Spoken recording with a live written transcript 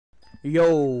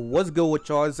Yo, what's good with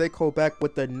y'all? Zako back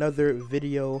with another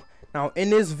video. Now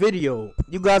in this video,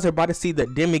 you guys are about to see the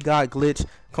Demigod glitch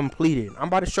completed. I'm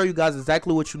about to show you guys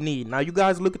exactly what you need. Now you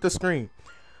guys look at the screen.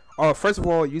 First of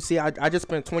all, you see I just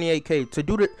spent 28k. To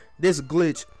do this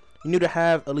glitch, you need to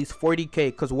have at least 40k,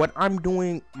 because what I'm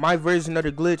doing, my version of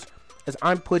the glitch, is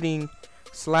I'm putting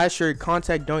slasher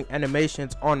contact dunk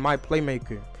animations on my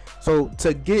playmaker. So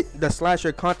to get the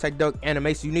slasher contact dunk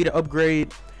animation, you need to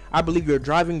upgrade, I believe, your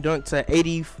driving dunk to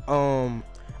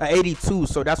 82.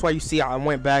 So that's why you see I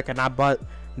went back and I bought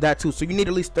that too. So you need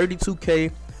at least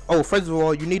 32k. Oh, first of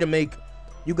all, you need to make a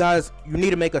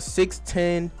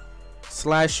 6'10"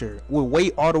 slasher with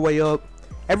weight all the way up.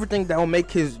 Everything that will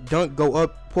make his dunk go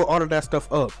up, put all of that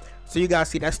stuff up. So you guys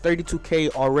see that's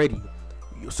 32k already.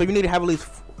 So you need to have at least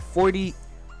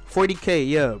 40k,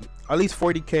 yeah, at least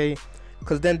 40k,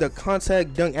 because then the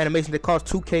contact dunk animation, they cost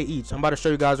 2k each. I'm about to show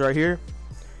you guys right here.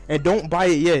 And don't buy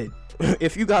it yet.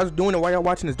 If you guys doing it while y'all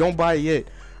watching this, don't buy it yet.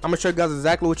 I'm gonna show you guys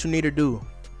exactly what you need to do.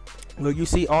 Look, you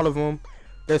see all of them.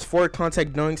 There's 4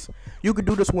 contact dunks. You could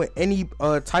do this with any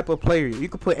type of player. You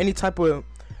can put any type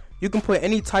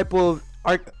of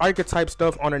archetype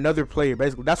stuff on another player.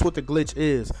 Basically, that's what the glitch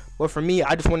is. But for me,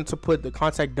 I just wanted to put the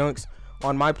contact dunks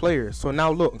on my players. So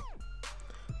now look,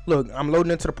 I'm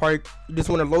loading into the park. You just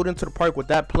want to load into the park with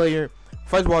that player.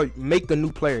 First of all, make the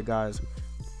new player, guys.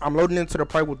 I'm loading into the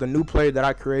park with the new player that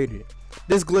I created.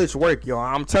 This glitch work, y'all.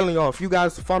 I'm telling y'all, if you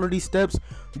guys follow these steps,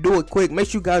 do it quick. Make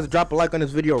sure you guys drop a like on this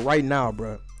video right now,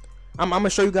 bro. I'm gonna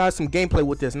show you guys some gameplay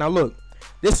with this. Now look,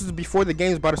 this is before the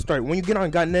game's about to start. When you get on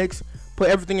Got Next, put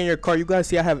everything in your cart. You guys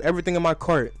see I have everything in my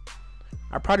cart.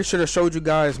 I probably should have showed you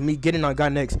guys me getting on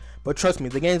Got Next, but trust me,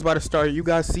 the game's about to start. You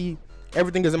guys see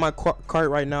everything is in my cart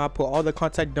right now. I put all the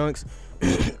contact dunks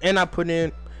and I put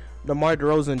in the Mar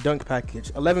DeRozan dunk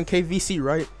package. 11k VC,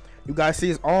 right? You guys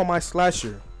see it's all my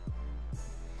slasher.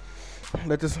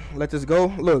 Let this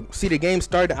go. Look, see the game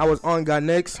started. I was on Got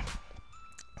Next.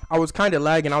 I was kind of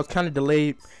lagging. I was kind of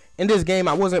delayed. In this game,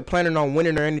 I wasn't planning on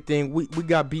winning or anything. We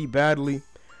got beat badly.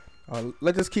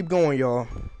 Let's just keep going, y'all.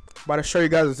 About to show you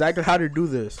guys exactly how to do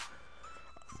this.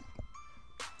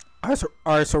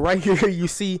 Alright, so right here you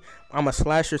see I'm a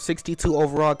slasher 62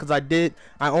 overall, because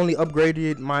I only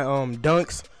upgraded my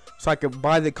dunks so I could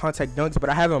buy the contact dunks, but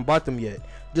I haven't bought them yet.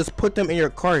 Just put them in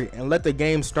your cart and let the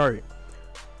game start.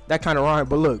 That kind of rhyme,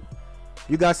 but look,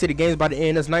 you guys see the game's about to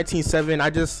end. It's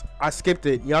 19-7. I skipped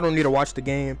it. Y'all don't need to watch the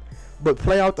game, but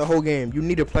play out the whole game. You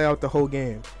need to play out the whole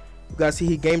game. You guys see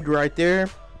he gamed right there.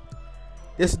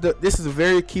 This is a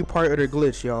very key part of the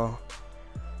glitch, y'all.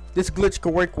 This glitch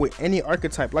can work with any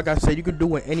archetype. Like I said, you could do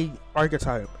with any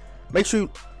archetype. Make sure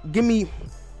you give me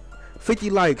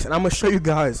 50 likes and I'm gonna show you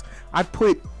guys. I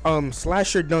put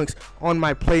slasher dunks on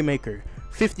my playmaker.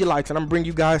 50 likes and I'm bringing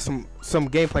you guys some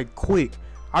gameplay quick.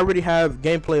 I already have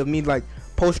gameplay of me like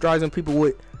posterizing people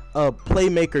with a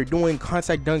playmaker doing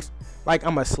contact dunks like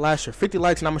I'm a slasher. 50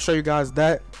 likes and I'm gonna show you guys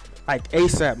that like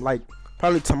ASAP, like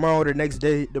probably tomorrow or the next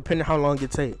day, depending how long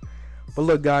it takes. But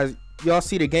look, guys, y'all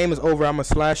see the game is over. I'm a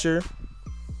slasher.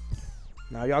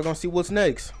 Now y'all gonna see what's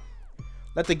next.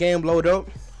 Let the game load up.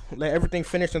 Let everything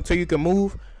finish until you can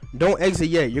move. Don't exit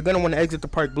yet. You're gonna want to exit the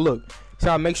park. But look, so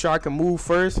I make sure I can move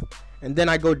first, and then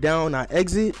I go down. I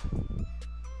exit.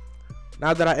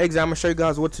 Now that I exit, I'm gonna show you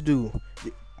guys what to do.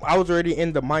 I was already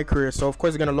in the mycareer, so of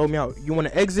course it's gonna load me out. You want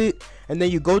to exit, and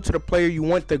then you go to the player you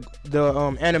want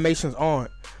the animations on,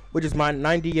 which is my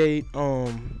 98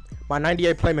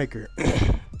 playmaker.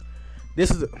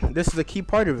 This is a key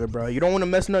part of it, bro. You don't want to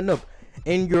mess nothing up.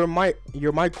 In your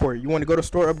my court, you want to go to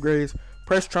store upgrades,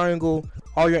 press triangle.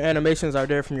 All your animations are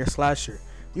there from your slasher.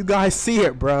 You guys see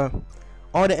it, bro.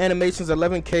 All the animations,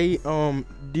 11k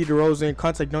DeRozan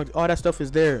contact dunks, all that stuff is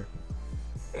there.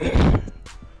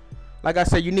 Like I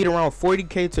said, you need around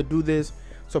 40k to do this.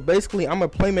 So basically, I'm a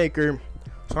playmaker,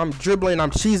 so I'm dribbling,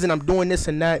 I'm cheesing, I'm doing this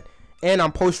and that, and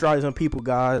I'm posterizing people,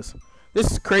 guys.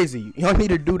 This is crazy. Y'all need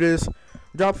to do this.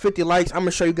 Drop 50 likes. I'm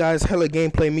gonna show you guys hella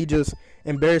gameplay, me just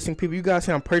embarrassing people. You guys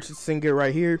see I'm purchasing it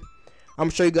right here. I'm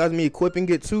gonna show you guys me equipping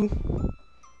it too.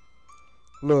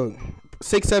 Look,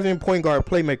 6'7" point guard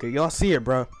playmaker. Y'all see it,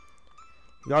 bro.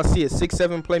 Y'all see it,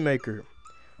 6'7" playmaker.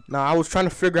 Now I was trying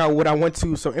to figure out what I went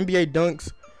to. So NBA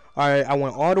dunks. Alright, I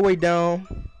went all the way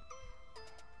down.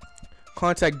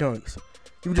 Contact dunks.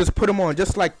 You just put them on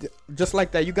just like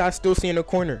that. You guys still see in the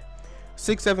corner.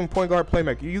 6'7" point guard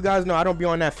playmaker. You guys know I don't be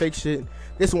on that fake shit.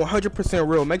 This is 100%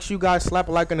 real. Make sure you guys slap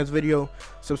a like on this video.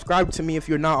 Subscribe to me if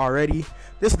you're not already.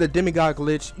 This is the Demigod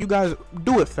glitch. You guys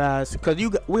do it fast, because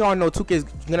we all know 2K is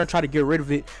gonna try to get rid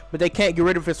of it, but they can't get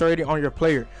rid of it. It's already on your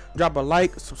player. Drop a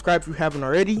like, subscribe if you haven't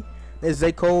already. It's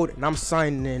Z Code, and I'm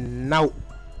signing out.